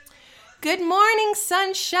Good morning,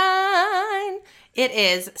 sunshine. It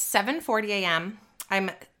is 7:40 a.m.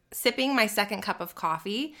 I'm sipping my second cup of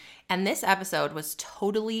coffee, and this episode was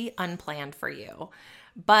totally unplanned for you,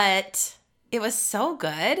 but it was so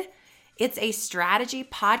good. It's a strategy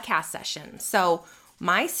podcast session. So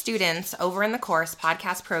my students over in the course,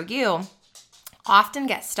 Podcast Pro U, often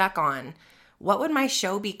get stuck on what would my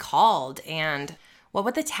show be called and what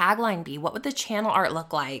would the tagline be? What would the channel art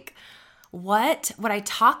look like? What would I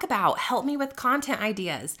talk about? Help me with content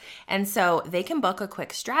ideas. And so they can book a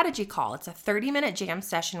quick strategy call. It's a 30-minute jam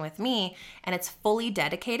session with me, and it's fully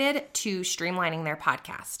dedicated to streamlining their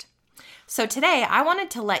podcast. So today, I wanted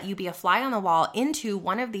to let you be a fly on the wall into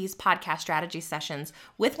one of these podcast strategy sessions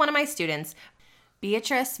with one of my students,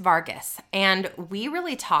 Beatrice Vargas. And we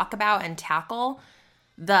really talk about and tackle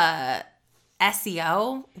the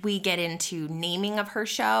SEO. We get into naming of her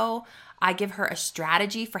show. I give her a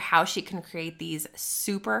strategy for how she can create these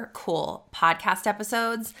super cool podcast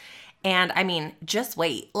episodes. And I mean, just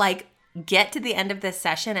wait, get to the end of this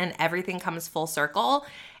session and everything comes full circle.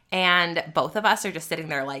 And both of us are just sitting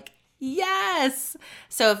there like, yes.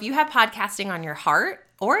 So if you have podcasting on your heart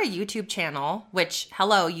or a YouTube channel, which,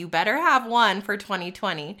 hello, you better have one for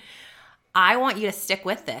 2020, I want you to stick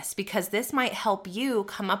with this because this might help you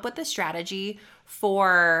come up with a strategy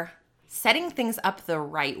for setting things up the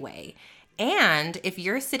right way. And if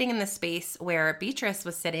you're sitting in the space where Beatrice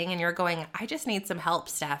was sitting and you're going, I just need some help,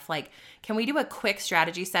 Steph, can we do a quick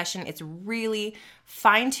strategy session? It's really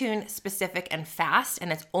fine-tuned, specific, and fast,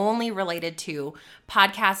 and it's only related to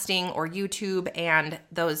podcasting or YouTube and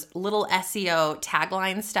those little SEO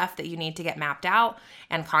tagline stuff that you need to get mapped out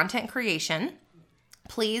and content creation.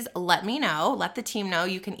 Please let me know, let the team know.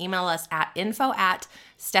 You can email us at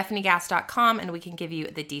info@stephaniegass.com and we can give you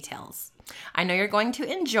the details. I know you're going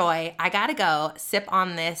to enjoy. I gotta go sip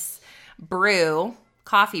on this brew,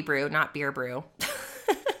 coffee brew, not beer brew.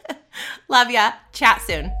 Love ya. Chat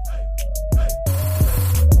soon.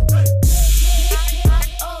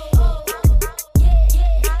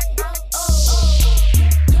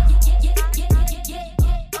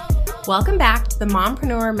 Welcome back to the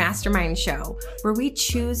Mompreneur Mastermind Show, where we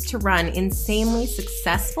choose to run insanely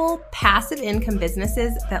successful passive income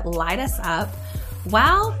businesses that light us up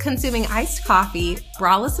while consuming iced coffee,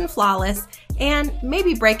 braless and flawless, and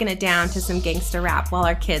maybe breaking it down to some gangster rap while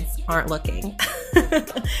our kids aren't looking.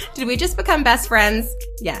 Did we just become best friends?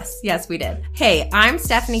 Yes, we did. Hey, I'm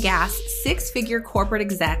Stephanie Gass, six-figure corporate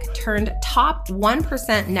exec turned top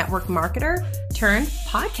 1% network marketer turned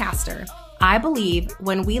podcaster. I believe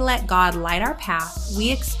when we let God light our path,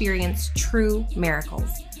 we experience true miracles.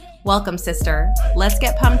 Welcome, sister. Let's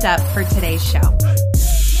get pumped up for today's show.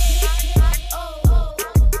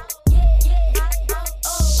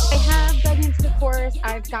 I have dug into the course.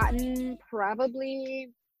 I've gotten probably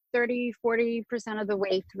 30-40% of the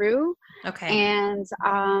way through. Okay. And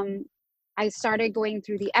I started going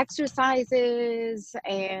through the exercises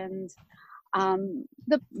and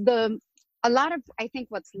a lot of, I think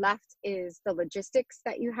what's left is the logistics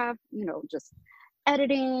that you have, just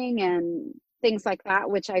editing and things like that,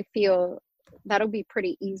 which I feel that'll be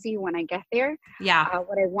pretty easy when I get there. Yeah.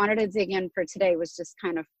 What I wanted to dig in for today was just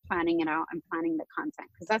kind of planning it out and planning the content,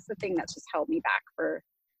 because that's the thing that's just held me back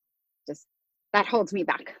that holds me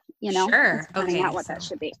back, Sure. Planning out what that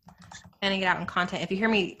should be. Planning it out in content. If you hear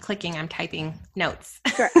me clicking, I'm typing notes.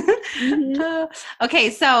 Sure. Mm-hmm. Okay.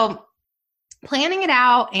 So planning it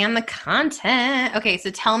out and the content. Okay.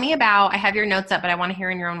 So tell me about, I have your notes up, but I want to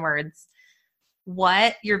hear in your own words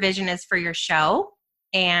what your vision is for your show.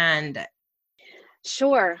 And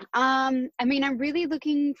sure. I'm really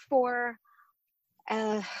looking for,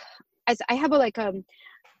 as I have a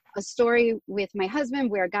story with my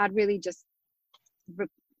husband where God really just,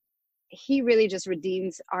 he really just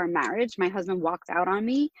redeems our marriage. My husband walked out on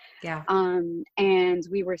me. Yeah. And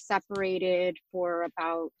we were separated for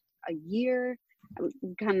about a year.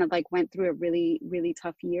 We kind of went through a really, really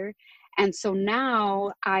tough year. And so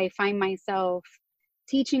now I find myself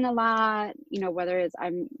teaching a lot, whether it's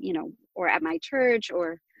or at my church,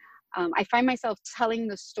 or I find myself telling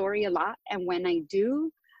the story a lot. And when I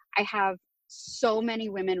do, I have so many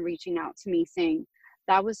women reaching out to me saying,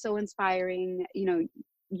 that was so inspiring. You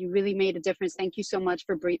really made a difference. Thank you so much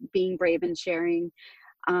for being brave and sharing.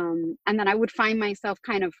 And then I would find myself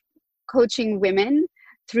kind of coaching women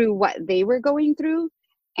through what they were going through.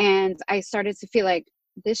 And I started to feel like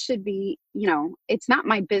this should be, it's not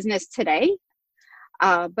my business today,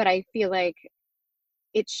 but I feel like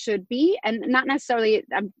it should be, and not necessarily,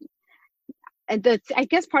 I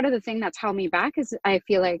guess part of the thing that's held me back is I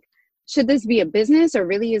feel like, should this be a business or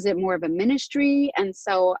really is it more of a ministry? And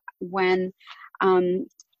so when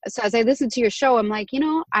So as I listen to your show, I'm like,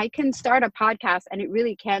 I can start a podcast and it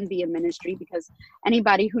really can be a ministry, because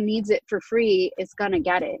anybody who needs it for free is going to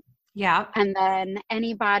get it. Yeah. And then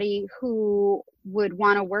anybody who would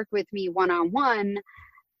want to work with me one-on-one,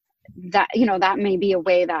 that may be a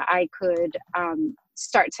way that I could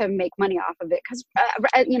start to make money off of it. Because,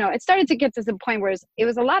 it started to get to the point where it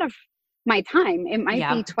was a lot of my time. It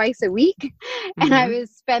might be twice a week. And I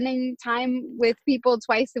was spending time with people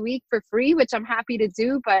twice a week for free, which I'm happy to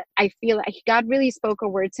do. But I feel like God really spoke a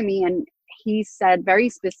word to me, and he said very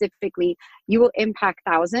specifically, you will impact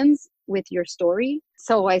thousands with your story.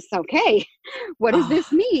 So I said, okay, what does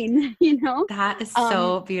this mean? That is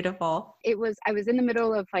so beautiful. I was in the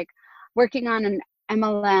middle of like working on an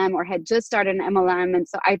MLM, or had just started an MLM. And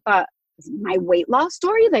so I thought, my weight loss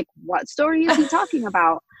story, like what story is he talking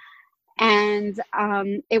about? And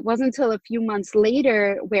it wasn't until a few months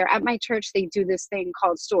later, where at my church, they do this thing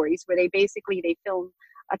called stories, where they film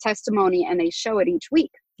a testimony and they show it each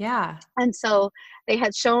week. Yeah. And so they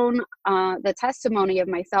had shown the testimony of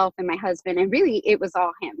myself and my husband, and really it was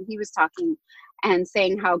all him. He was talking and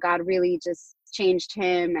saying how God really just changed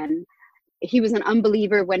him, and he was an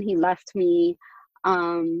unbeliever when he left me,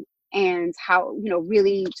 and how,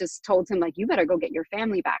 really just told him, like, you better go get your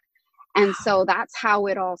family back. And so that's how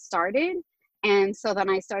it all started. And so then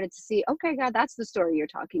I started to see, okay, God, that's the story you're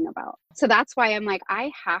talking about. So that's why I'm like,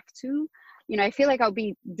 I have to, I feel like I'll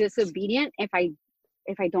be disobedient if I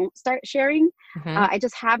don't start sharing. I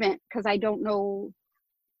just haven't, because I don't know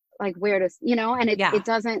like where to, and it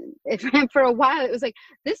doesn't, for a while it was like,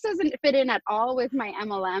 this doesn't fit in at all with my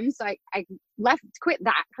MLM. So I quit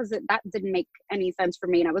that, because that didn't make any sense for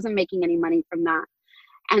me, and I wasn't making any money from that.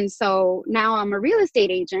 And so now I'm a real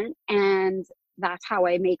estate agent, and that's how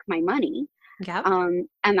I make my money. Yeah.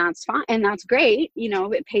 And that's fine. And that's great.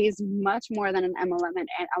 It pays much more than an MLM, and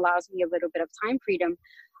it allows me a little bit of time freedom.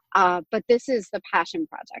 But this is the passion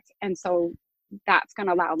project. And so that's going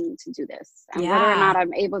to allow me to do this. And whether or not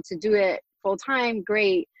I'm able to do it full time,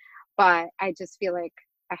 great. But I just feel like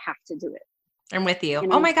I have to do it. I'm with you.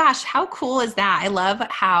 Oh my gosh, how cool is that? I love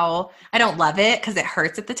how, I don't love it because it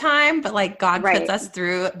hurts at the time, but like God puts us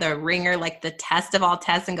through the ringer, like the test of all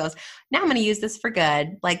tests, and goes, now I'm going to use this for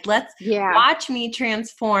good. Like, let's watch me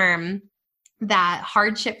transform that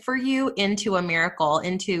hardship for you into a miracle,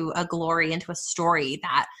 into a glory, into a story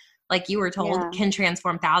that, like you were told, can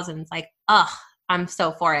transform thousands. Like, I'm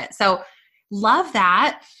so for it. So love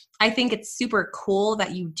that. I think it's super cool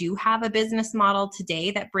that you do have a business model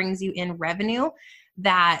today that brings you in revenue,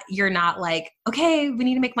 that you're not like, okay, we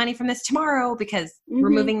need to make money from this tomorrow, because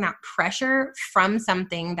removing that pressure from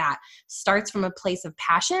something that starts from a place of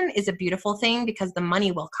passion is a beautiful thing, because the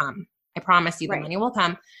money will come. I promise you the money will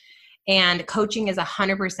come. And coaching is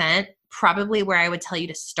 100% probably where I would tell you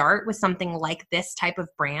to start with something like this type of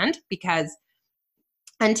brand, because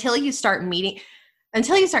until you start meeting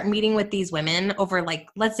with these women over, like,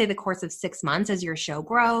 let's say the course of 6 months, as your show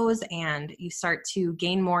grows and you start to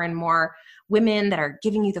gain more and more women that are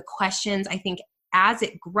giving you the questions, I think as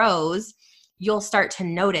it grows, you'll start to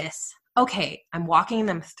notice, okay, I'm walking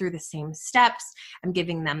them through the same steps. I'm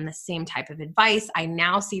giving them the same type of advice. I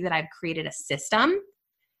now see that I've created a system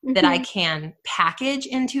that I can package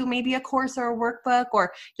into maybe a course or a workbook,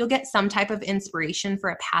 or you'll get some type of inspiration for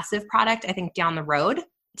a passive product, I think, down the road.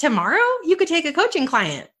 Tomorrow you could take a coaching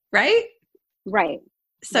client, right? Right.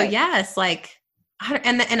 So yes, like,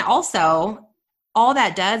 and also all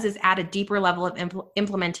that does is add a deeper level of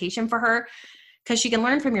implementation for her, because she can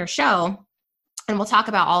learn from your show. And we'll talk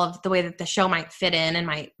about all of the way that the show might fit in and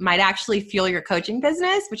might actually fuel your coaching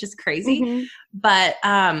business, which is crazy. But,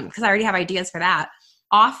 cause I already have ideas for that.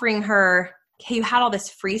 Offering her, hey, you had all this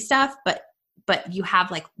free stuff, but you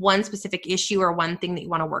have like one specific issue or one thing that you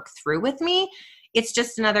want to work through with me. It's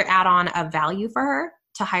just another add-on of value for her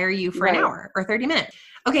to hire you for an hour or 30 minutes.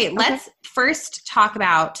 Okay, let's first talk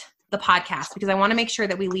about the podcast, because I want to make sure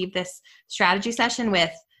that we leave this strategy session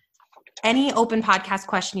with any open podcast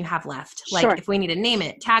question you have left. Like if we need to name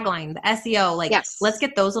it, tagline, the SEO, like let's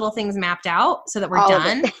get those little things mapped out so that we're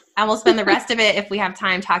done. And we'll spend the rest of it, if we have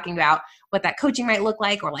time, talking about what that coaching might look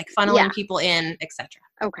like, or like funneling people in, etc.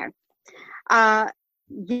 Okay.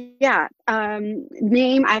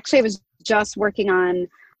 Name, actually, I was just working on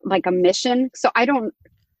like a mission. So I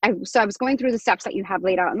was going through the steps that you have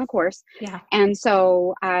laid out in the course. Yeah. And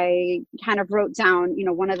so I kind of wrote down,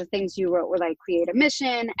 one of the things you wrote were like, create a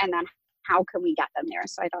mission, and then how can we get them there?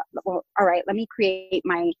 So I thought, well, all right, let me create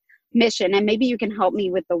my mission, and maybe you can help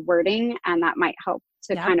me with the wording, and that might help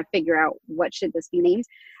to kind of figure out what should this be named.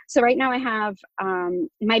 So right now I have,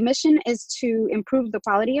 my mission is to improve the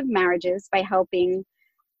quality of marriages by helping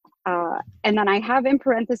And then I have in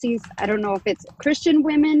parentheses, I don't know if it's Christian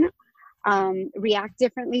women react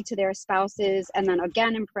differently to their spouses, and then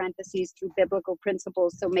again in parentheses through biblical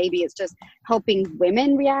principles. So maybe it's just helping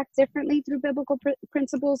women react differently through biblical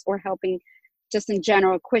principles, or helping just in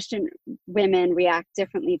general Christian women react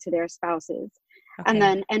differently to their spouses. Okay.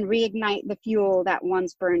 And reignite the fuel that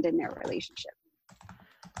once burned in their relationship.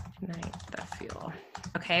 Ignite the fuel.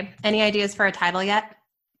 Okay. Any ideas for a title yet?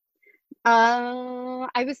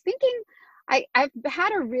 I was thinking, I've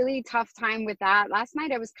had a really tough time with that. Last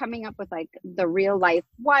night I was coming up with like the real life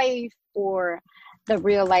wife, or the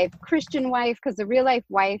real life Christian wife, because the real life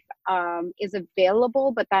wife is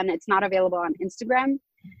available, but then it's not available on Instagram.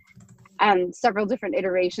 And several different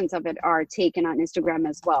iterations of it are taken on Instagram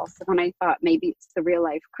as well. So then I thought maybe it's the real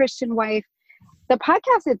life Christian wife. The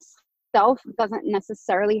podcast itself doesn't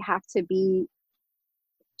necessarily have to be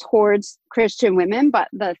towards Christian women, but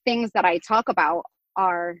the things that I talk about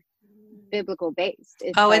are biblical based.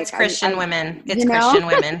 It's Christian women. It's Christian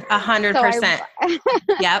women. 100%.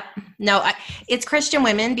 Yep. No, it's Christian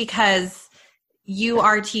women, because you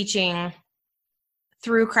are teaching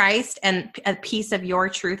through Christ, and a piece of your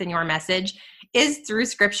truth and your message is through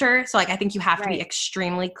scripture. So like, I think you have to be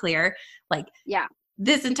extremely clear. Like,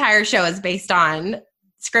 this entire show is based on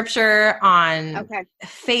scripture, on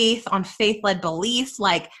faith, on faith-led beliefs.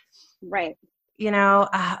 Like, you know,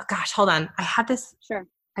 gosh, hold on. I had this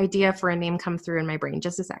idea for a name come through in my brain.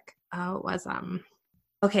 Just a sec. Oh, it was,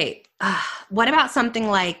 okay. What about something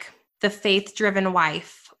like the faith-driven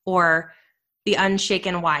wife, or the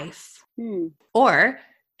unshaken wife? Or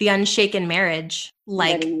the unshaken marriage,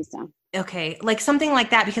 like, okay, like something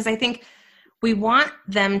like that, because I think we want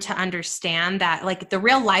them to understand that like the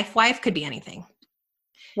real life wife could be anything.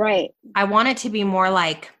 Right. I want it to be more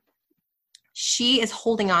like she is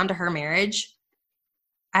holding on to her marriage.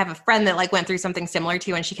 I have a friend that like went through something similar to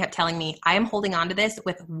you, and she kept telling me, I am holding on to this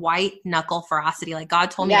with white knuckle ferocity. Like God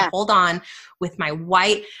told me to hold on with my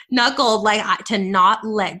white knuckle, like to not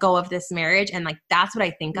let go of this marriage. And like, that's what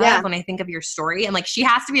I think of when I think of your story. And like, she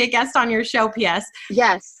has to be a guest on your show, PS.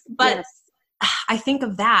 Yes. But I think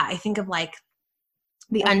of that. I think of like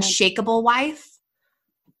the unshakable wife,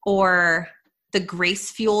 or the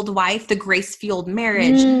grace-fueled wife, the grace-fueled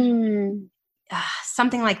marriage.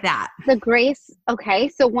 Something like that. The grace. Okay.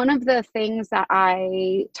 So one of the things that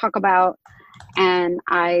I talk about, and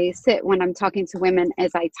I sit when I'm talking to women,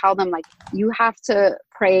 is I tell them like, you have to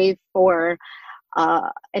pray for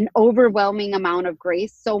an overwhelming amount of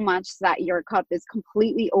grace, so much that your cup is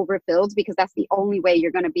completely overfilled, because that's the only way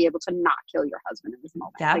you're going to be able to not kill your husband in this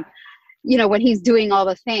moment. Yeah. Like, you know, when he's doing all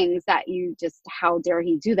the things that you just, how dare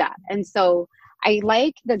he do that? And so I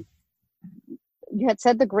like you had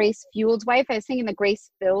said the grace-fueled wife. I was thinking the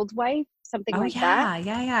grace-filled wife, something like that.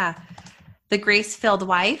 Yeah. The grace-filled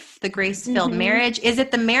wife, the grace-filled marriage. Is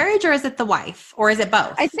it the marriage, or is it the wife, or is it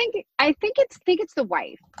both? I think it's the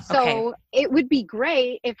wife. So it would be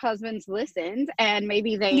great if husbands listened, and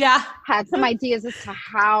maybe they had some ideas as to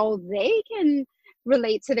how they can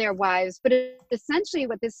relate to their wives. But essentially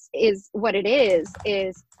what it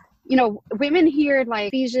is, you know, women hear like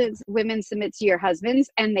Ephesians, women submit to your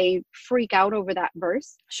husbands, and they freak out over that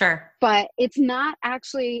verse. Sure. But it's not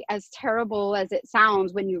actually as terrible as it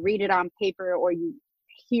sounds when you read it on paper, or you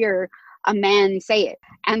hear a man say it.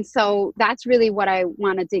 And so that's really what I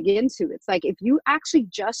want to dig into. It's like, if you actually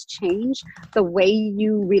just change the way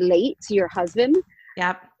you relate to your husband,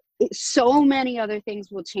 so many other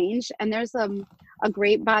things will change. And there's a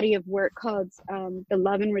great body of work called The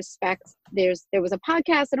Love and Respect. There was a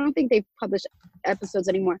podcast. I don't think they publish episodes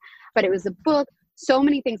anymore, but it was a book. So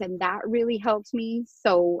many things, and that really helped me.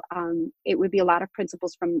 So it would be a lot of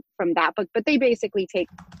principles from that book, but they basically take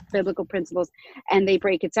biblical principles and they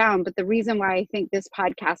break it down. But the reason why I think this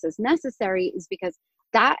podcast is necessary is because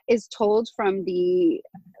that is told from the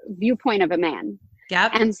viewpoint of a man.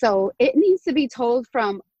 Yep. And so it needs to be told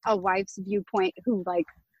from a wife's viewpoint who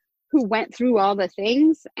went through all the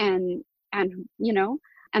things, and you know,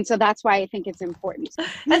 and so that's why I think it's important.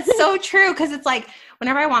 That's so true. Cause it's like,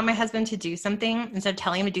 whenever I want my husband to do something, instead of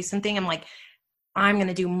telling him to do something, I'm like, I'm going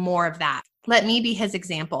to do more of that. Let me be his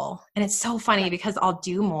example. And it's so funny because I'll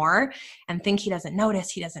do more and think he doesn't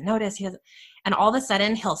notice. And all of a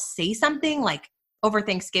sudden he'll say something like, over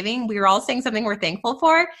Thanksgiving, we were all saying something we're thankful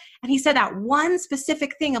for. And he said that one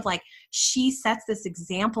specific thing of like, she sets this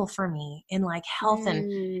example for me in like health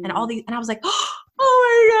and all these. And I was like, oh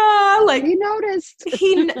my God. Like, he noticed.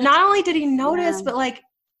 He not only did he notice, but like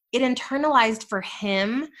it internalized for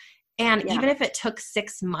him. And even if it took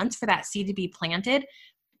 6 months for that seed to be planted,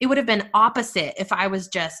 it would have been opposite if I was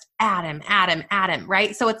just Adam, Adam, Adam,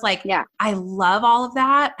 right? So it's like, Yeah. I love all of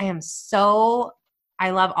that. I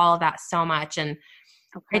love all of that so much. And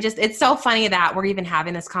Okay. it's so funny that we're even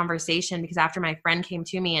having this conversation, because after my friend came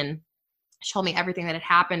to me and she told me everything that had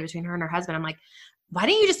happened between her and her husband, I'm like, why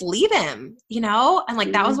didn't you just leave him? You know? And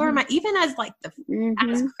like, that was where even as like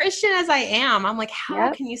as Christian as I am, I'm like,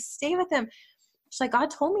 how can you stay with him? She's like, God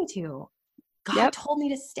told me to. God told me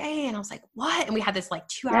to stay. And I was like, what? And we had this like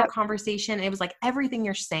 2-hour conversation. And it was like everything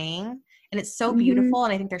you're saying. And it's so beautiful.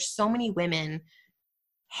 And I think there's so many women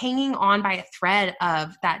hanging on by a thread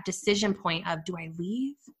of that decision point of, do I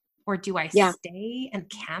leave or do I stay? And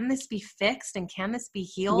can this be fixed? And can this be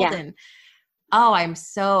healed? And I am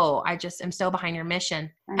so behind your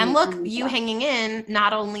mission. And look, you hanging in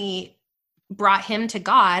not only brought him to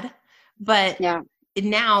God, but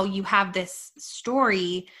now you have this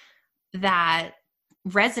story that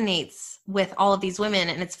resonates with all of these women.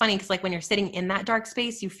 And it's funny because like when you're sitting in that dark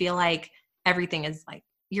space, you feel like everything is like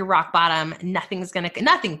you're rock bottom. Nothing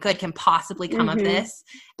good can possibly come of this,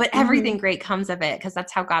 but everything great comes of it, because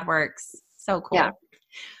that's how God works. So cool. Yeah.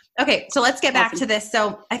 Okay. So let's get back to this.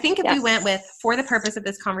 So I think if we went with, for the purpose of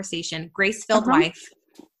this conversation, grace-filled wife.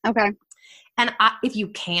 Okay. And if you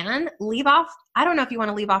can leave off, I don't know if you want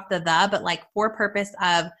to leave off the, but like for purpose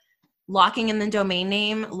of locking in the domain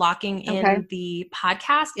name, locking in the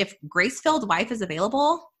podcast, if grace-filled wife is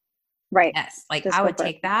available, right? Yes. Like I would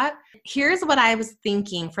take that. Here's what I was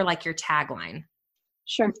thinking for like your tagline.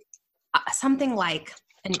 Sure. Something like,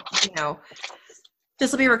 and you know,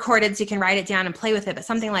 this will be recorded so you can write it down and play with it, but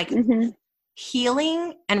something like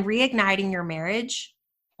healing and reigniting your marriage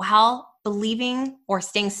while believing or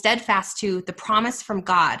staying steadfast to the promise from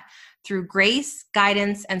God through grace,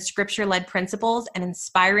 guidance, and scripture-led principles and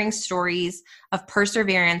inspiring stories of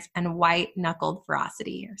perseverance and white-knuckled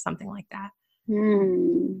ferocity, or something like that.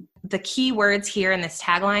 The key words here in this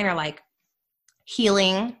tagline are like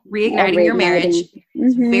healing, reigniting your marriage.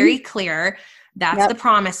 It's very clear. That's the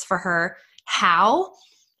promise for her. How?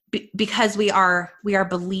 Because we are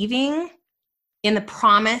believing in the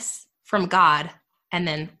promise from God. And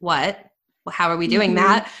then what? Well, how are we doing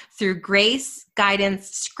that? Through grace, guidance,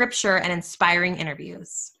 scripture, and inspiring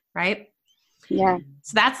interviews, right? Yeah.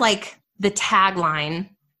 So that's like the tagline.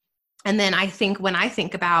 And then I think when I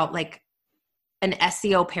think about like an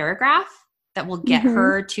SEO paragraph that will get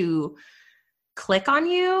her to click on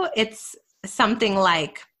you, it's something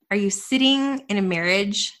like, are you sitting in a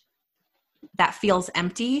marriage that feels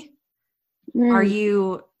empty? Are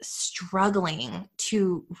you struggling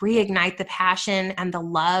to reignite the passion and the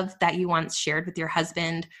love that you once shared with your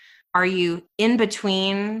husband? Are you in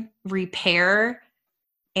between repair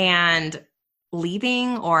and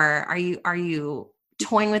leaving? Or are you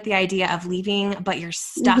toying with the idea of leaving, but you're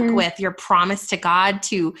stuck with your promise to God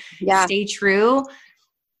to stay true?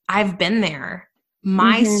 I've been there.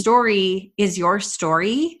 My story is your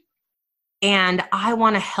story, and I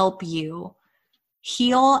want to help you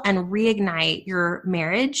heal and reignite your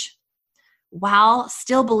marriage while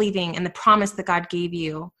still believing in the promise that God gave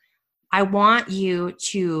you. I want you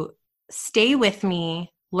to stay with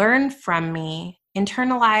me, learn from me,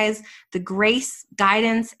 internalize the grace,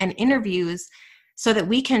 guidance, and interviews so that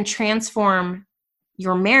we can transform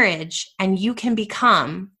your marriage and you can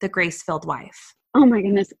become the grace-filled wife. Oh my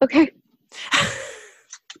goodness. Okay.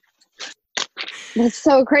 That's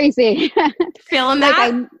so crazy. Feeling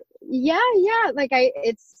that?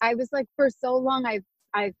 I was like, for so long,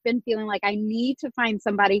 I've been feeling like I need to find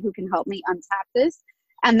somebody who can help me untap this.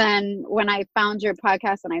 And then when I found your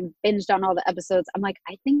podcast and I binged on all the episodes, I'm like,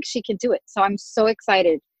 I think she can do it. So I'm so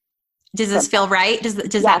excited. Does this feel right? Does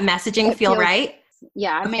that messaging feel right?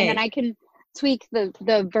 Yeah. I mean, and I can tweak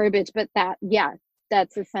the verbiage, but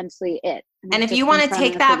that's essentially it. And if you want to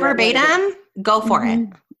take that verbatim, go for it.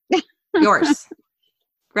 Yours.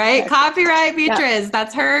 Right? Yes. Copyright Beatrice.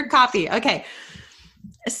 That's her copy. Okay.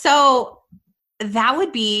 So that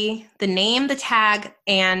would be the name, the tag,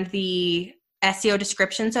 and the SEO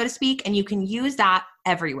description, so to speak. And you can use that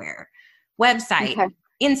everywhere. Website,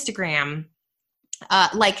 Instagram.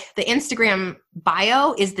 Like the Instagram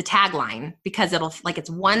bio is the tagline because it's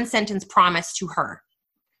one sentence promise to her.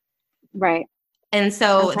 Right. And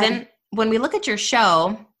so then when we look at your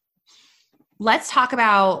show, let's talk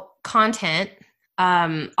about content.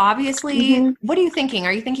 Obviously, what are you thinking?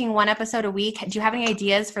 Are you thinking one episode a week? Do you have any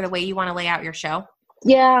ideas for the way you want to lay out your show?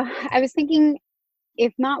 Yeah, I was thinking,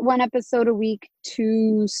 if not one episode a week,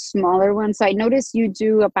 2 smaller ones. So I noticed you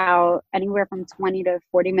do about anywhere from 20 to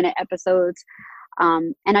 40-minute episodes.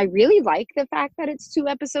 And I really like the fact that it's 2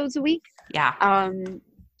 episodes a week. Yeah.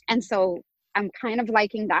 And so I'm kind of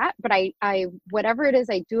liking that, but I whatever it is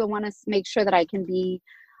I do, I want to make sure that I can be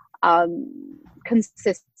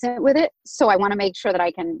consistent with it. So I want to make sure that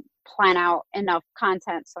I can plan out enough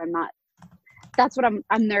content so I'm not, that's what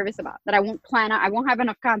I'm nervous about, that I won't plan out, I won't have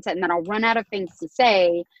enough content and then I'll run out of things to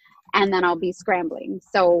say and then I'll be scrambling.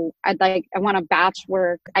 So I want to batch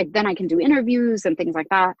work. Then I can do interviews and things like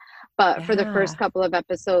that. But for the first couple of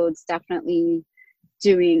episodes, definitely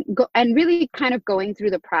and really kind of going through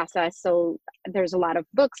the process. So there's a lot of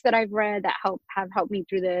books that I've read that have helped me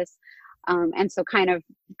through this. And so kind of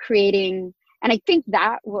creating, and I think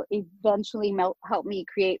that will eventually help me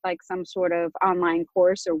create like some sort of online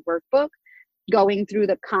course or workbook going through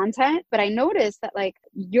the content. But I noticed that like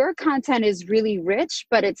your content is really rich,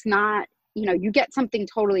 but it's not, you get something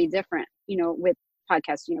totally different, with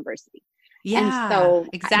Podcast University. Yeah, and so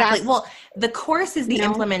exactly. Well, the course is the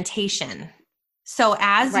implementation. So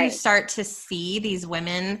as you start to see these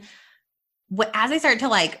women, as they start to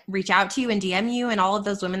like reach out to you and DM you and all of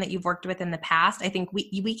those women that you've worked with in the past, I think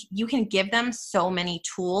you can give them so many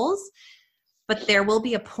tools, but there will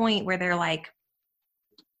be a point where they're like,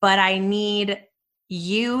 but I need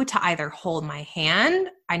you to either hold my hand,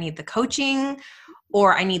 I need the coaching,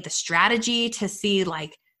 or I need the strategy to see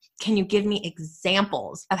like, can you give me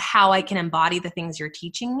examples of how I can embody the things you're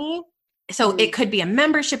teaching me? So it could be a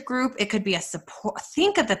membership group. It could be a support.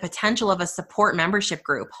 Think of the potential of a support membership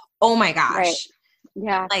group. Oh my gosh. Right.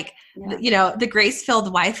 Yeah. Like, the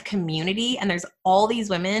Grace-Filled Wife community. And there's all these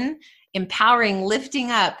women empowering, lifting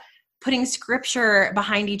up, putting scripture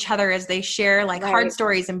behind each other as they share like hard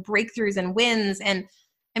stories and breakthroughs and wins. And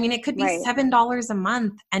I mean, it could be $7 a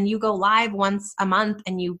month and you go live once a month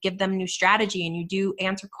and you give them new strategy and you do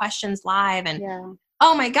answer questions live. And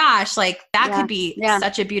oh my gosh, like that could be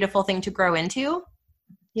such a beautiful thing to grow into.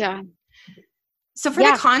 Yeah. So for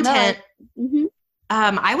the content,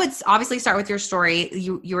 I would obviously start with your story.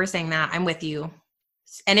 You were saying that. I'm with you.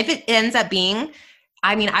 And if it ends up being,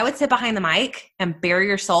 I would sit behind the mic and bare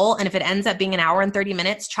your soul. And if it ends up being an hour and 30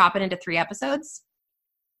 minutes, chop it into 3 episodes.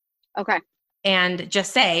 Okay. And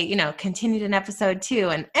just say, continued in episode 2.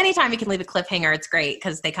 And anytime you can leave a cliffhanger, it's great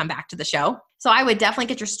because they come back to the show. So I would definitely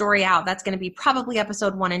get your story out. That's going to be probably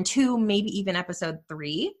episode 1 and 2, maybe even episode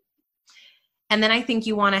 3. And then I think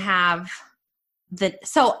you want to have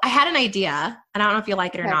so I had an idea, and I don't know if you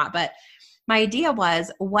like it or not, but my idea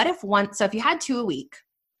was, what if so if you had 2 a week,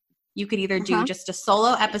 you could either do just a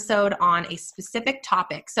solo episode on a specific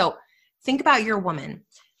topic. So think about your woman.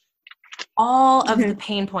 All of the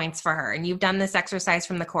pain points for her. And you've done this exercise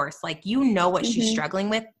from the course. Like, what she's struggling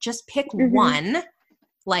with. Just pick one.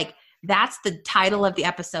 Like, that's the title of the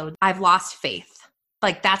episode. I've lost faith.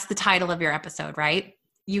 Like, that's the title of your episode, right?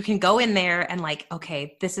 You can go in there and like,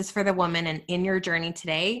 okay, this is for the woman. And in your journey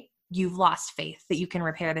today, you've lost faith that you can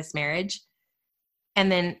repair this marriage.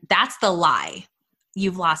 And then that's the lie.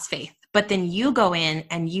 You've lost faith. But then you go in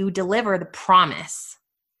and you deliver the promise.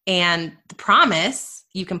 And the promise,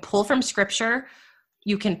 you can pull from scripture,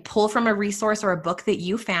 you can pull from a resource or a book that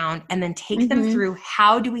you found, and then take them through,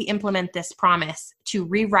 how do we implement this promise to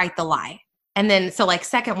rewrite the lie? And then, so like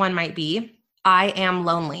second one might be, I am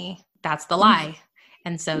lonely. That's the lie.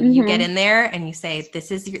 And so you get in there and you say, this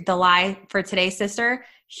is the lie for today, sister.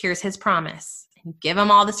 Here's his promise. And give them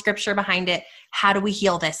all the scripture behind it. How do we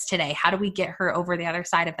heal this today? How do we get her over the other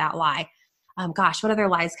side of that lie? Gosh, what other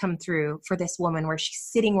lies come through for this woman where she's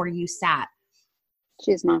sitting where you sat?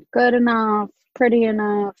 She's not good enough, pretty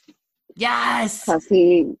enough. Yes. Because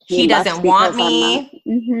he doesn't want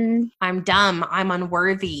me. I'm dumb. I'm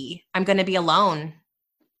unworthy. I'm going to be alone.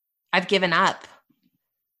 I've given up.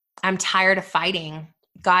 I'm tired of fighting.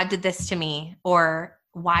 God did this to me. Or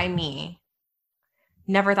why me?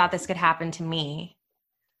 Never thought this could happen to me.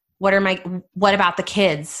 What about the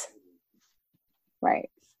kids? Right.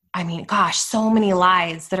 Gosh, so many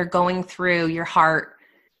lies that are going through your heart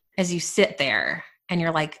as you sit there and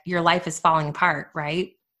you're like, your life is falling apart,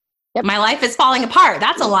 right? Yep. My life is falling apart.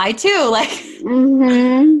 That's a lie too. Like,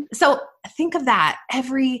 so think of that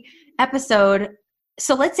every episode.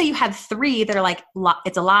 So let's say you have 3 that are like,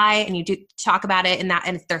 it's a lie, and you do talk about it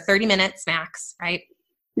and they're 30 minutes max, right?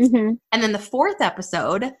 And then the 4th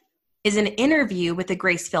episode is an interview with a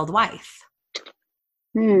grace-filled wife.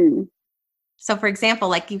 So for example,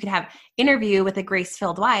 like you could have interview with a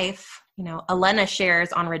grace-filled wife, Elena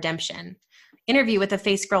shares on redemption. Interview with a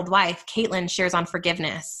faith-filled wife, Caitlin shares on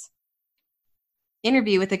forgiveness.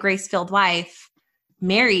 Interview with a grace-filled wife,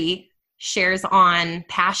 Mary shares on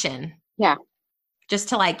passion. Yeah. Just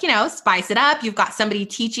to spice it up. You've got somebody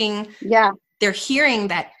teaching. Yeah. They're hearing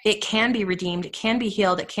that it can be redeemed, it can be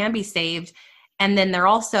healed, it can be saved. And then they're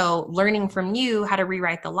also learning from you how to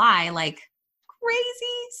rewrite the lie. Like,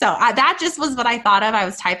 crazy. So that just was what I thought of. I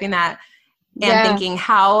was typing that and thinking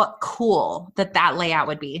how cool that layout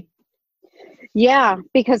would be. Yeah,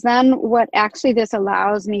 because then what actually this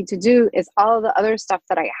allows me to do is all the other stuff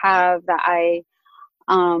that I have that I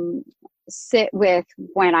sit with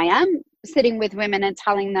when I am sitting with women and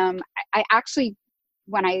telling them, I actually,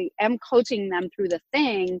 when I am coaching them through the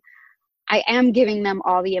thing, I am giving them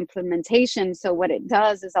all the implementation. So what it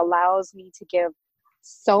does is allows me to give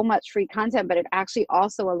so much free content, but it actually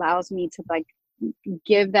also allows me to like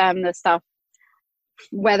give them the stuff,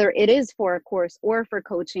 whether it is for a course or for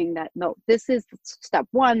coaching, that no, this is step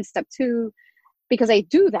 1, step 2, because I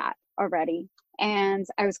do that already. And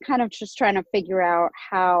I was kind of just trying to figure out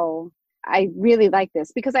how I really like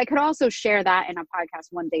this, because I could also share that in a podcast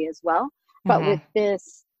one day as well. But with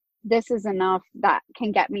this is enough that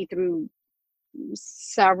can get me through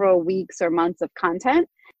several weeks or months of content,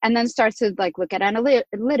 and then start to like look at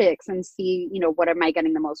analytics and see, you know, what am I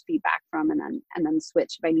getting the most feedback from, and then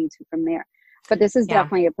switch if I need to from there. But this is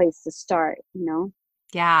definitely a place to start, you know?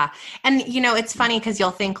 Yeah. And, you know, it's funny because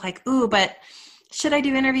you'll think like, ooh, but should I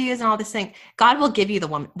do interviews and all this thing? God will give you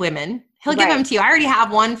the women. He'll give them to you. I already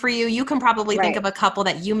have one for you. You can probably think of a couple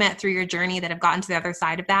that you met through your journey that have gotten to the other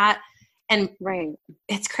side of that. And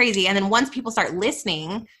it's crazy. And then once people start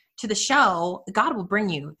listening to the show, God will bring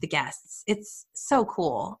you the guests. It's so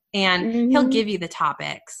cool. And he'll give you the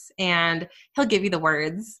topics and he'll give you the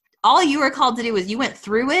words. All you were called to do was you went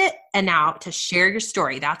through it, and now to share your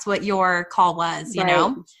story. That's what your call was, you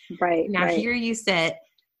know? Now here you sit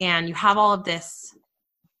and you have all of this.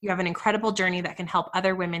 You have an incredible journey that can help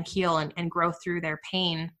other women heal and grow through their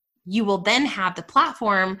pain. You will then have the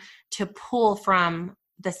platform to pull from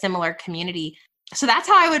the similar community. So that's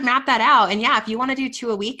how I would map that out. And yeah, if you want to do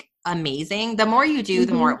 2 a week, amazing. The more you do,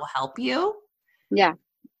 the more it will help you. Yeah.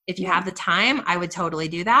 If you have the time, I would totally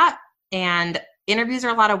do that. And interviews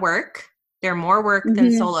are a lot of work. They're more work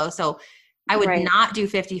than solo. So I would not do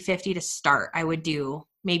 50-50 to start. I would do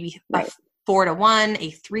maybe a 4-to-1,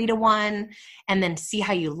 a 3-to-1, and then see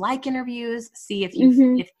how you like interviews. See if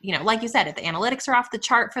if you know, like you said, if the analytics are off the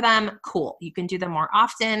chart for them, cool. You can do them more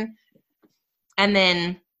often. And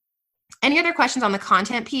then any other questions on the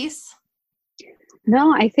content piece?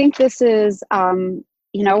 No, I think this is,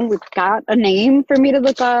 you know, we've got a name for me to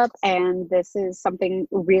look up, and this is something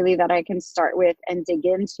really that I can start with and dig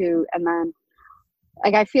into. And then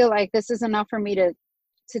like, I feel like this is enough for me to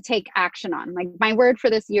take action on. Like, my word for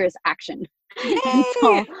this year is action. And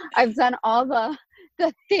so I've done all the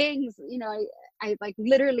things, you know, I like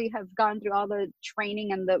literally have gone through all the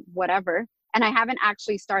training and the whatever, and I haven't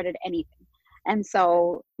actually started anything. And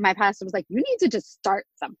so my pastor was like, you need to just start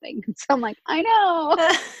something. So I'm like, I know,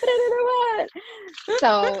 but I don't know what.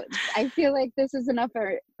 So I feel like this is enough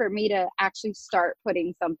for me to actually start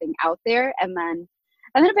putting something out there. And then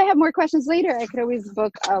if I have more questions later, I could always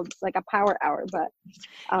book like a power hour. But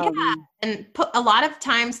yeah, and put a lot of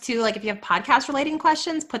times too, like if you have podcast relating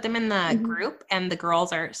questions, put them in the group, and the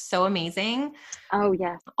girls are so amazing. Oh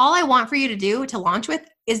yeah. All I want for you to do to launch with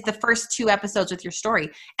is the first 2 episodes with your story,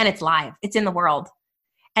 and it's live, it's in the world.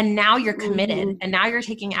 And now you're committed, and now you're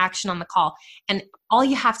taking action on the call. And all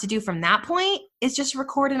you have to do from that point is just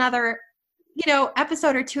record another, you know,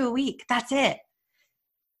 episode or 2 a week. That's it.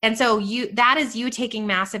 And so that is you taking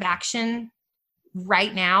massive action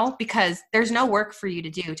right now, because there's no work for you to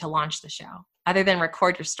do to launch the show other than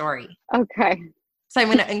record your story. Okay. So I'm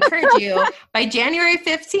going to encourage you by January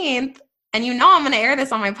 15th, and you know I'm going to air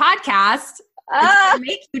this on my podcast, to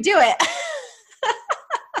make you do it.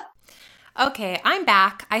 Okay, I'm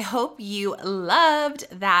back. I hope you loved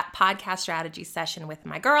that podcast strategy session with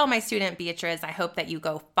my girl, my student, Beatrice. I hope that you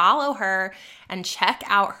go follow her and check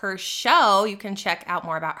out her show. You can check out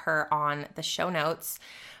more about her on the show notes.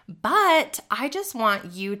 But I just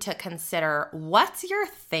want you to consider, what's your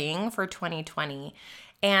thing for 2020?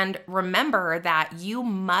 And remember that you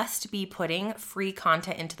must be putting free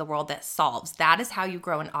content into the world that solves. That is how you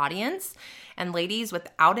grow an audience. And ladies,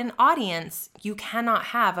 without an audience, you cannot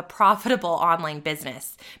have a profitable online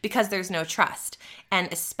business, because there's no trust.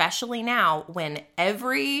 And especially now when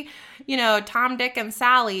every, you know, Tom, Dick, and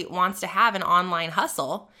Sally wants to have an online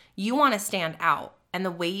hustle, you want to stand out. And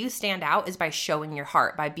the way you stand out is by showing your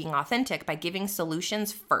heart, by being authentic, by giving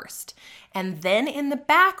solutions first. And then in the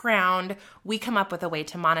background, we come up with a way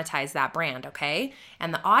to monetize that brand, okay?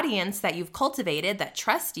 And the audience that you've cultivated, that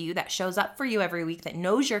trusts you, that shows up for you every week, that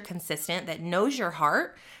knows you're consistent, that knows your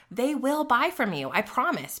heart, they will buy from you, I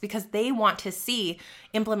promise, because they want to see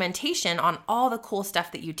implementation on all the cool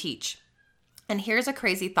stuff that you teach. And here's a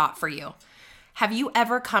crazy thought for you. Have you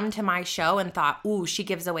ever come to my show and thought, ooh, she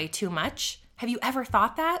gives away too much? Have you ever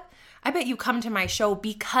thought that? I bet you come to my show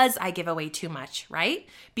because I give away too much, right?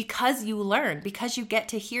 Because you learn, because you get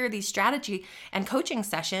to hear these strategy and coaching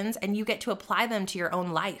sessions and you get to apply them to your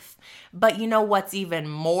own life. But you know what's even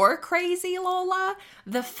more crazy, Lola?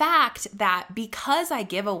 The fact that because I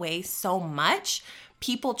give away so much,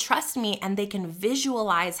 people trust me and they can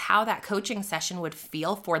visualize how that coaching session would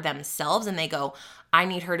feel for themselves. And they go, I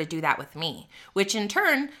need her to do that with me, which in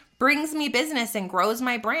turn brings me business and grows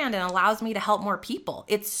my brand and allows me to help more people.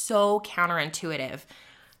 It's so counterintuitive.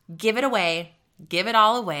 Give it away. Give it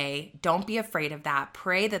all away. Don't be afraid of that.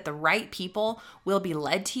 Pray that the right people will be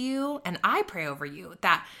led to you. And I pray over you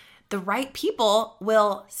that the right people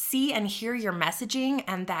will see and hear your messaging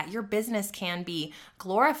and that your business can be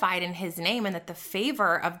glorified in His name and that the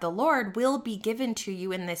favor of the Lord will be given to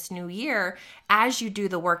you in this new year as you do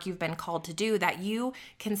the work you've been called to do, that you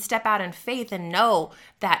can step out in faith and know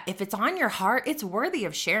that if it's on your heart, it's worthy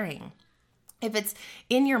of sharing. If it's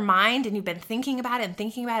in your mind and you've been thinking about it and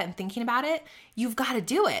thinking about it and thinking about it, you've got to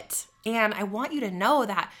do it. And I want you to know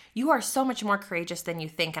that you are so much more courageous than you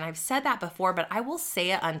think. And I've said that before, but I will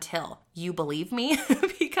say it until you believe me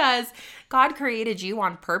because God created you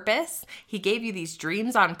on purpose. He gave you these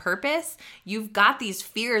dreams on purpose. You've got these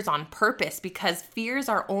fears on purpose because fears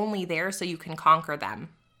are only there so you can conquer them.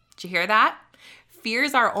 Did you hear that?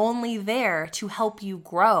 Fears are only there to help you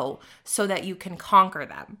grow so that you can conquer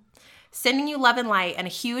them. Sending you love and light and a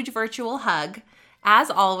huge virtual hug. As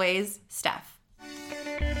always, Steph.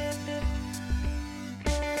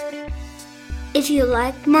 If you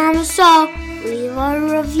like Mama's Talk, leave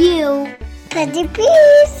a review. Pretty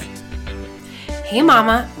please. Hey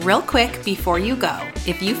Mama, real quick before you go,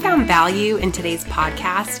 if you found value in today's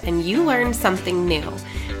podcast and you learned something new,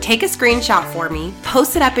 take a screenshot for me,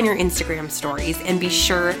 post it up in your Instagram stories, and be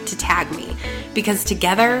sure to tag me because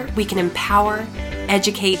together we can empower,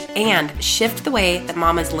 educate, and shift the way that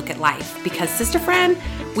mamas look at life because, sister friend,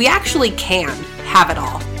 we actually can have it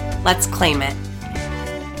all. Let's claim it.